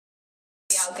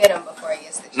I'll get him before he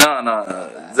gets the chicken.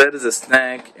 No. There is a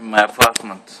snake in my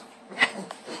apartment.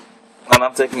 And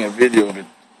I'm taking a video of it.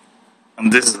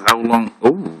 And this is how long.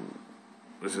 Oh.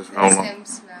 This is how That's long. him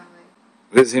smelling.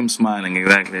 This is him smiling,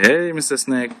 exactly. Hey, Mr.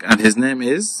 Snake. And his name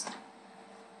is?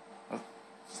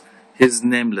 He's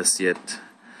nameless yet.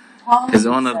 His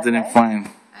owner didn't find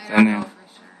I the don't know name. for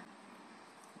sure.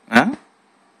 Huh?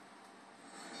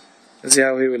 Let's see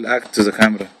how he will act to the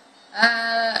camera.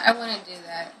 I wouldn't do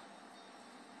that.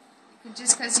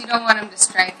 Just because you don't want him to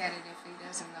strike at it if he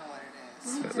doesn't know what it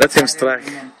is. Let him strike.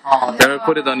 Then we'll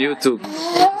put it on YouTube.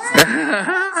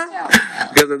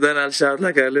 Because then I'll shout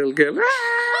like a little girl.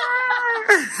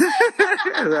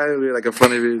 That will be like a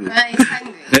funny video. He's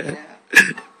hungry, you know.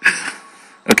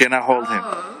 Okay, now hold him.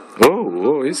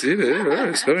 Oh, he's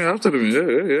coming after me.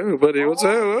 Yeah, buddy, what's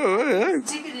up?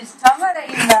 Sticking his tongue out at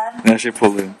you, man. Yeah, she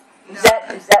pulled him. Is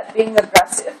that being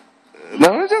aggressive?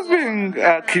 No, just being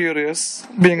curious,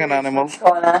 being an animal. What's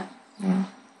going on?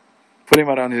 Put him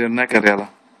around your neck, Ariella.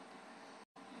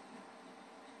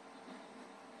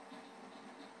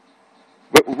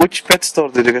 Which pet store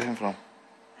did you get him from?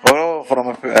 Oh, from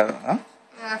a huh?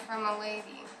 From a lady. I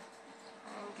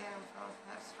didn't get him from a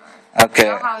pet store. Okay.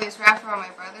 You know how he was wrapped around my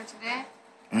brother today?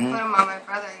 I put him on my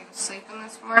brother. He was sleeping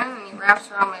this morning, and he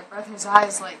wraps around my brother's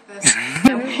eyes like this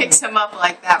and wakes him up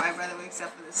like that. My brother wakes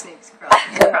up with a snake's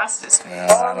crawling across his face.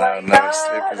 Yeah, I never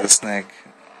sleep with a snake.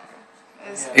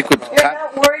 He could You're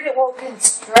not worried it will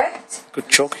constrict? could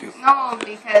choke you. No,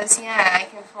 because, yeah, I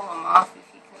can pull him off if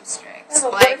he constricts. Yeah,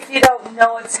 but what if you don't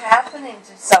know what's happening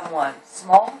to someone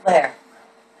small there?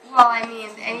 Well, I mean,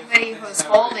 anybody who's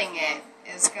holding it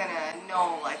is going to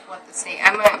know, like, what the snake...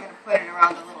 I'm not going to put it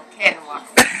around a little kid and walk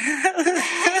away.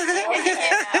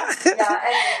 Yeah,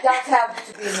 and it does have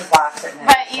to be in the box at night.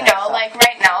 But, you know, like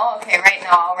right now,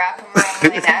 I'll wrap him around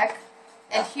my neck,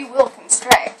 and he will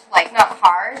constrict. Like, not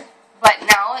hard, but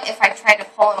now if I try to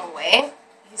pull him away,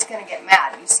 he's going to get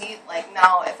mad. You see? Like,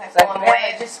 now if I pull him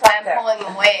away, I'm pulling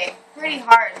him away pretty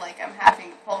hard, like I'm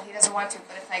having to pull. He doesn't want to,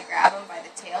 but if I grab him by the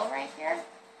tail right here,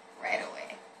 right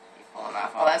away, you pull him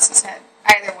off. Oh, that's his head.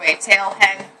 Either way, tail,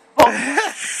 head, boom.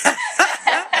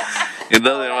 It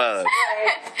doesn't matter.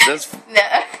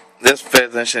 No. Just pay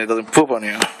attention. It doesn't poop on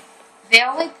you. They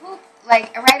only poop,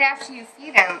 like, right after you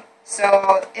feed them,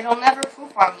 so it'll never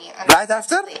poop on me. Right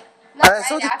after? Not I right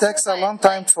thought it after, takes a but, long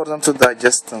time for them to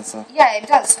digest and so. Yeah, it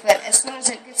does, but as soon as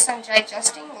it gets done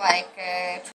digesting, like